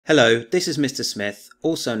Hello, this is Mr. Smith,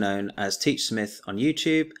 also known as Teach Smith on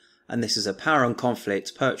YouTube, and this is a Power and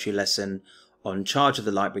Conflict poetry lesson on Charge of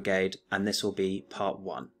the Light Brigade, and this will be part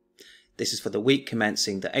 1. This is for the week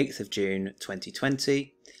commencing the 8th of June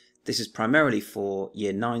 2020. This is primarily for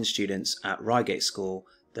Year 9 students at Reigate School,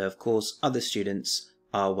 though of course other students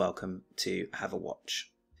are welcome to have a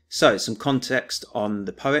watch. So, some context on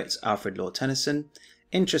the poet Alfred Lord Tennyson.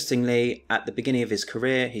 Interestingly, at the beginning of his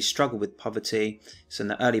career, he struggled with poverty. So in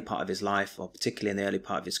the early part of his life, or particularly in the early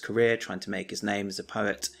part of his career, trying to make his name as a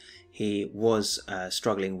poet, he was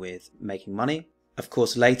struggling with making money. Of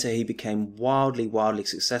course, later he became wildly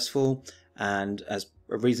successful, and as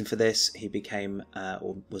a reason for this, he became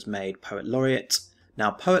or was made Poet Laureate.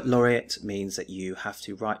 Now, Poet Laureate means that you have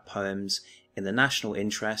to write poems in the national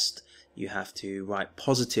interest. You have to write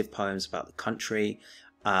positive poems about the country,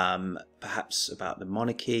 perhaps about the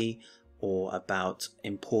monarchy or about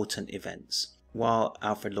important events. While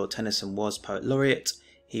Alfred Lord Tennyson was Poet Laureate,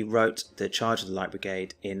 he wrote The Charge of the Light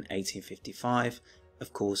Brigade in 1855,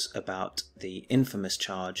 of course about the infamous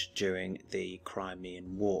charge during the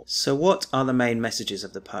Crimean War. So what are the main messages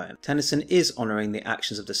of the poem? Tennyson is honouring the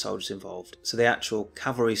actions of the soldiers involved, so the actual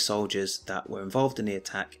cavalry soldiers that were involved in the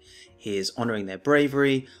attack. He is honouring their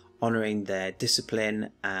bravery, honouring their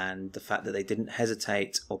discipline and the fact that they didn't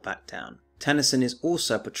hesitate or back down. Tennyson is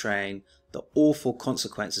also portraying the awful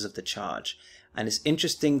consequences of the charge, and it's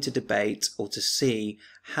interesting to debate or to see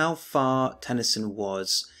how far Tennyson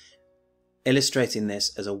was illustrating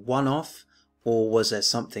this as a one-off, or was there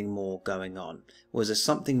something more going on? Was there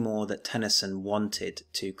something more that Tennyson wanted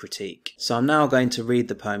to critique? So I'm now going to read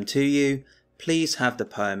the poem to you. Please have the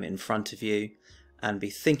poem in front of you and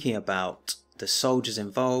be thinking about the soldiers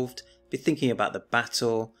involved, be thinking about the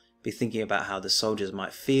battle, be thinking about how the soldiers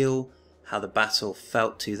might feel, how the battle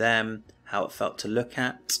felt to them, how it felt to look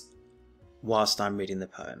at, whilst I'm reading the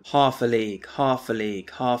poem. Half a league, half a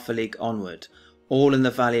league, half a league onward, all in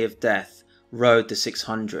the valley of death, rode the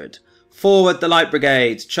 600. Forward the Light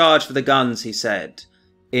Brigade, charge for the guns, he said.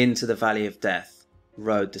 Into the valley of death,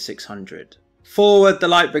 rode the 600. Forward the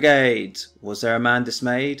Light Brigade! Was there a man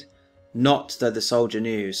dismayed? Not though the soldier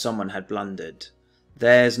knew someone had blundered.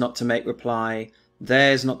 Theirs not to make reply,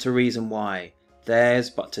 theirs not to reason why, theirs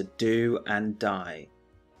but to do and die.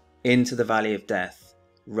 Into the valley of death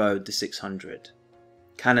rode the 600.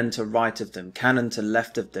 Cannon to right of them, cannon to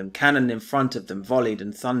left of them, cannon in front of them volleyed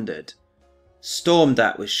and thundered. Stormed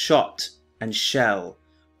at with shot and shell,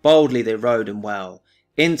 boldly they rode and well,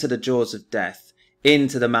 into the jaws of death,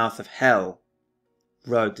 into the mouth of hell,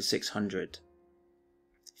 rode the 600.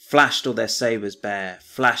 Flashed all their sabres bare,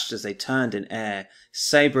 flashed as they turned in air,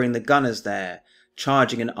 sabring the gunners there,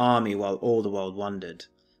 charging an army while all the world wondered.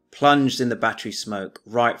 Plunged in the battery smoke,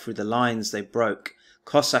 right through the lines they broke,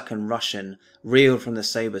 Cossack and Russian reeled from the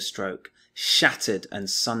sabre stroke, shattered and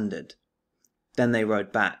sundered. Then they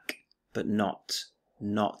rode back, but not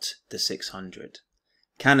the 600.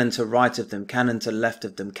 Cannon to right of them, cannon to left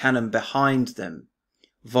of them, cannon behind them,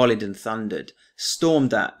 volleyed and thundered,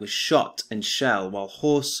 stormed at with shot and shell, while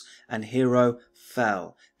horse and hero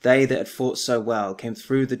fell. They that had fought so well came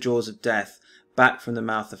through the jaws of death, back from the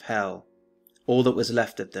mouth of hell. All that was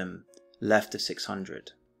left of them, left of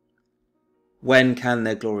 600. When can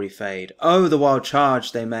their glory fade? Oh, the wild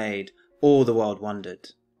charge they made, all the world wondered.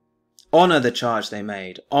 Honour the charge they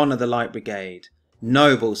made, honour the Light Brigade,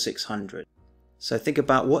 noble 600. So think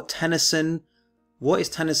about what is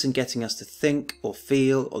Tennyson getting us to think or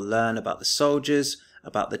feel or learn about the soldiers,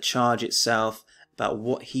 about the charge itself, about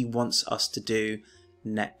what he wants us to do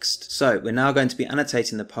next. So we're now going to be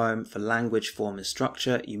annotating the poem for language, form and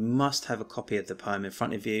structure. You must have a copy of the poem in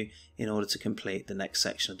front of you in order to complete the next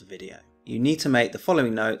section of the video. You need to make the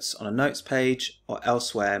following notes on a notes page or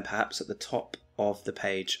elsewhere, and perhaps at the top of the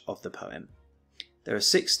page of the poem. There are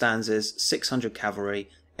 6 stanzas, 600 cavalry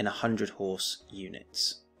in 100 horse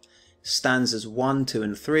units. Stanzas 1, 2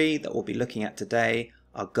 and 3 that we'll be looking at today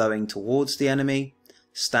are going towards the enemy.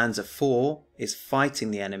 Stanza 4 is fighting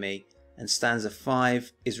the enemy, and stanza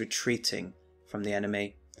 5 is retreating from the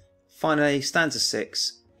enemy. Finally, stanza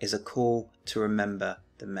 6 is a call to remember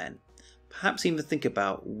the men. Perhaps even think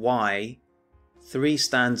about why 3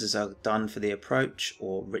 stanzas are done for the approach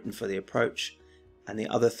or written for the approach, and the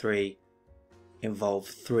other 3 involve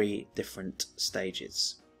 3 different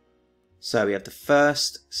stages. So we have the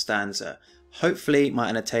first stanza. Hopefully my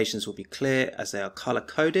annotations will be clear as they are colour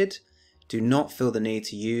coded. Do not feel the need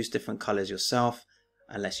to use different colours yourself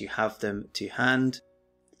unless you have them to hand.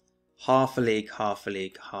 Half a league, half a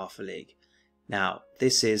league, half a league. Now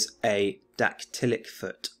this is a dactylic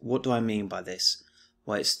foot. What do I mean by this?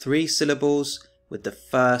 Well, it's 3 syllables with the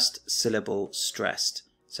first syllable stressed.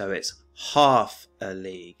 So it's half a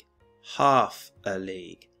league, half a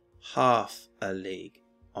league, half a league,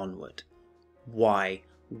 onward. Why?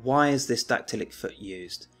 Why is this dactylic foot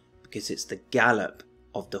used? Because it's the gallop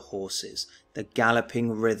of the horses, the galloping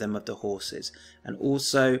rhythm of the horses, and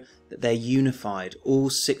also that they're unified. All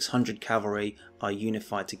 600 cavalry are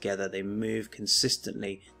unified together. They move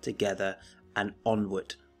consistently together and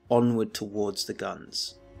onward towards the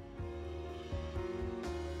guns.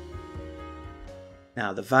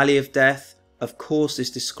 Now, the Valley of Death, of course, is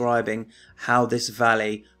describing how this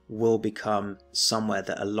valley will become somewhere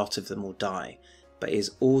that a lot of them will die, but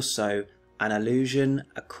is also an allusion,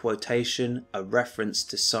 a quotation, a reference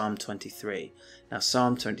to Psalm 23. Now,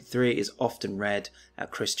 Psalm 23 is often read at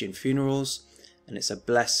Christian funerals, and it's a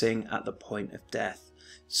blessing at the point of death.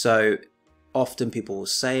 So often people will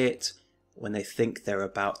say it when they think they're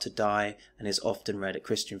about to die, and is often read at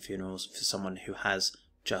Christian funerals for someone who has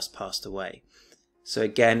just passed away. So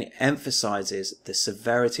again, it emphasizes the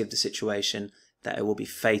severity of the situation, that it will be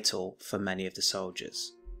fatal for many of the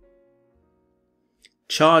soldiers.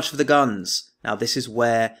 Charge for the guns. Now this is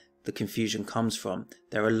where the confusion comes from.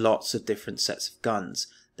 There are lots of different sets of guns.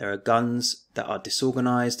 There are guns that are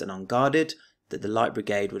disorganized and unguarded, that the Light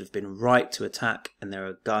Brigade would have been right to attack, and there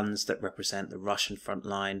are guns that represent the Russian front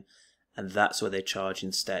line, and that's where they charge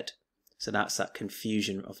instead. So that's that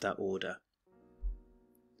confusion of that order.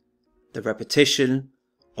 The repetition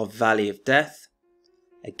of Valley of Death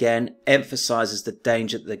again emphasizes the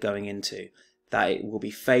danger that they're going into, that it will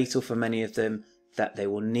be fatal for many of them, that they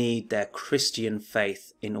will need their Christian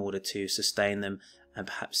faith in order to sustain them and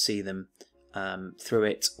perhaps see them through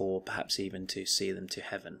it, or perhaps even to see them to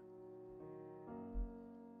heaven.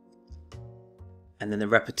 And then the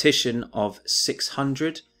repetition of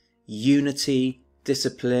 600, unity,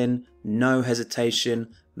 discipline, no hesitation,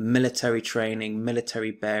 military training,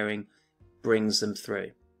 military bearing, brings them through.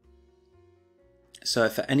 So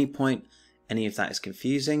if at any point any of that is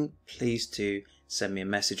confusing, please do send me a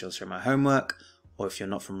message or through my homework, or if you're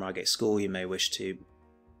not from Reigate School, you may wish to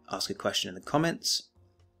ask a question in the comments,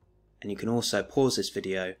 and you can also pause this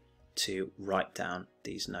video to write down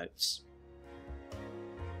these notes.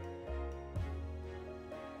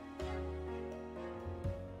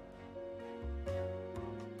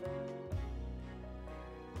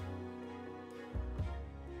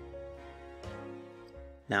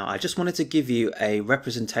 Now, I just wanted to give you a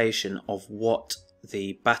representation of what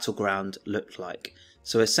the battleground looked like.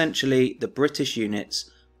 So essentially, the British units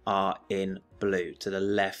are in blue to the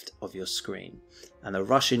left of your screen, and the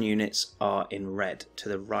Russian units are in red to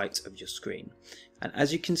the right of your screen. And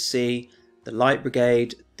as you can see, the Light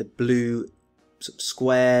Brigade, the blue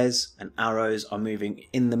squares and arrows are moving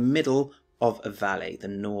in the middle of a valley, the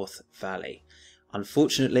North Valley.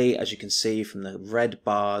 Unfortunately, as you can see from the red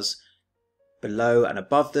bars, below and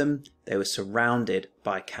above them, they were surrounded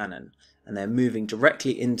by cannon, and they're moving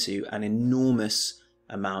directly into an enormous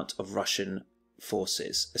amount of Russian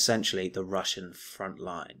forces, essentially the Russian front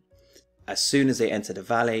line. As soon as they enter the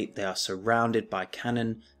valley, they are surrounded by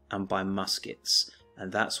cannon and by muskets,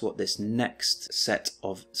 and that's what this next set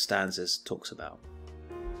of stanzas talks about.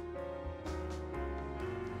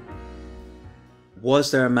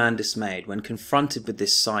 Was there a man dismayed when confronted with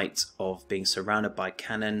this sight of being surrounded by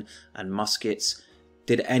cannon and muskets?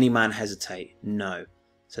 Did any man hesitate? No.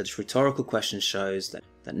 So this rhetorical question shows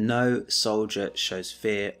that no soldier shows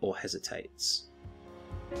fear or hesitates.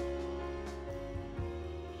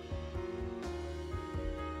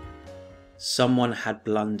 Someone had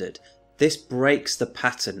blundered. This breaks the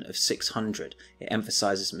pattern of 600. It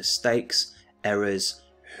emphasizes mistakes, errors,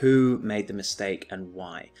 who made the mistake and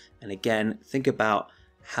why. And again, think about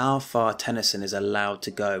how far Tennyson is allowed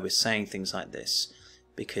to go with saying things like this,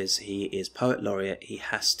 because he is poet laureate. He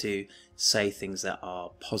has to say things that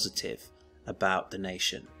are positive about the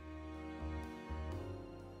nation.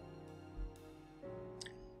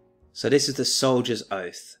 So this is the soldier's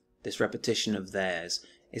oath, this repetition of theirs.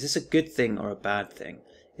 Is this a good thing or a bad thing?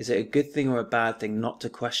 Is it a good thing or a bad thing not to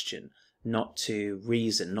question, not to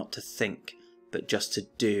reason, not to think, but just to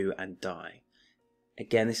do and die?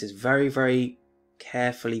 Again, this is very, very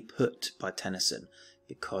carefully put by Tennyson,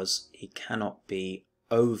 because he cannot be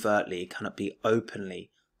overtly, he cannot be openly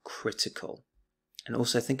critical. And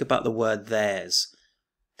also think about the word theirs.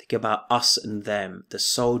 Think about us and them, the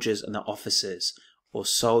soldiers and the officers, or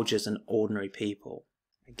soldiers and ordinary people.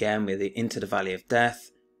 Again, we're into the Valley of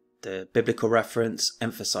Death. The biblical reference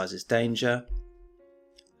emphasizes danger,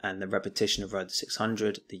 and the repetition of Road to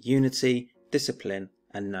 600, the unity, discipline,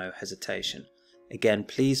 and no hesitation. Again,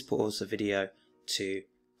 please pause the video to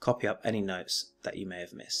copy up any notes that you may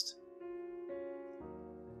have missed.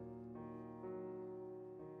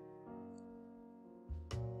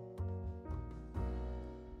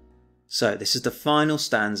 So this is the final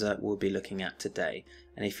stanza we'll be looking at today.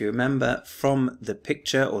 And if you remember from the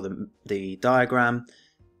picture or the diagram,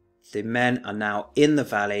 the men are now in the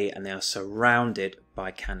valley and they are surrounded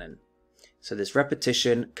by cannon. So there's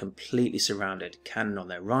repetition, completely surrounded. Cannon on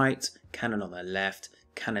their right, cannon on their left,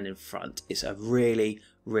 cannon in front. It's a really,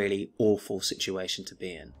 really awful situation to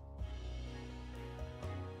be in.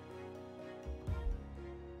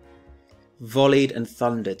 Volleyed and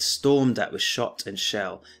thundered, stormed at with shot and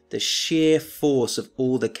shell. The sheer force of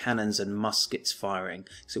all the cannons and muskets firing.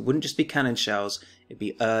 So it wouldn't just be cannon shells, it'd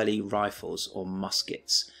be early rifles or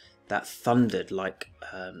muskets that thundered like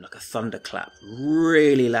a thunderclap,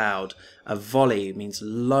 really loud. A volley means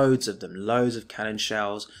loads of them, loads of cannon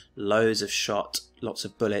shells, loads of shot, lots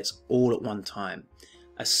of bullets, all at one time.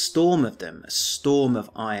 A storm of them, a storm of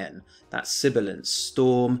iron. That's sibilant,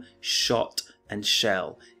 storm, shot, and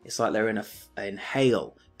shell. It's like they're in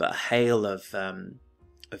hail, but a hail of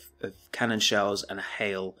cannon shells and a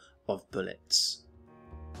hail of bullets.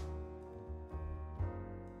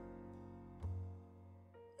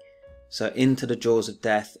 So into the jaws of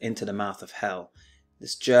death, into the mouth of hell.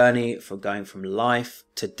 This journey for going from life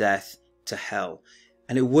to death to hell.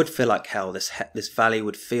 And it would feel like hell. This valley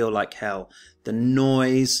would feel like hell. The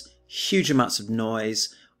noise, huge amounts of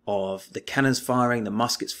noise of the cannons firing, the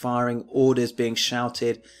muskets firing, orders being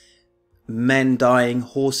shouted, men dying,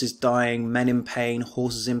 horses dying, men in pain,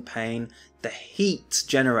 horses in pain. The heat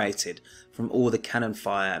generated from all the cannon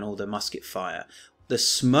fire and all the musket fire. The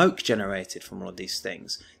smoke generated from all of these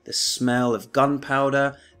things, the smell of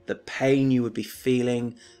gunpowder, the pain you would be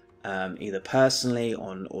feeling either personally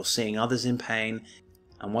or seeing others in pain.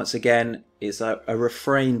 And once again, it's a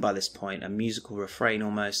refrain by this point, a musical refrain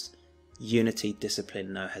almost. Unity,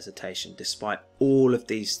 discipline, no hesitation, despite all of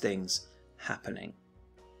these things happening.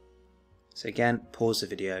 So again, pause the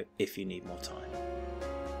video if you need more time.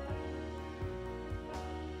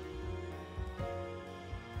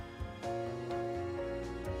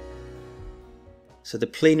 So the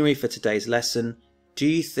plenary for today's lesson: do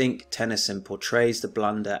you think Tennyson portrays the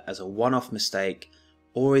blunder as a one-off mistake,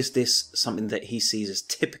 or is this something that he sees as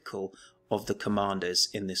typical of the commanders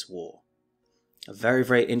in this war? A very,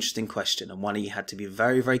 very interesting question, and one he had to be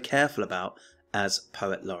very, very careful about as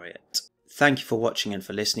Poet Laureate. Thank you for watching and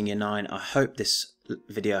for listening, Year 9. I hope this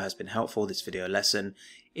video has been helpful, this video lesson.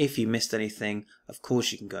 If you missed anything, of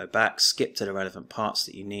course you can go back, skip to the relevant parts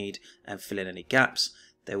that you need and fill in any gaps.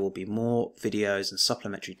 There will be more videos and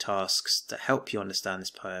supplementary tasks to help you understand this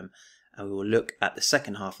poem, and we will look at the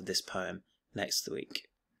second half of this poem next week.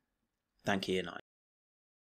 Thank you, Year 9.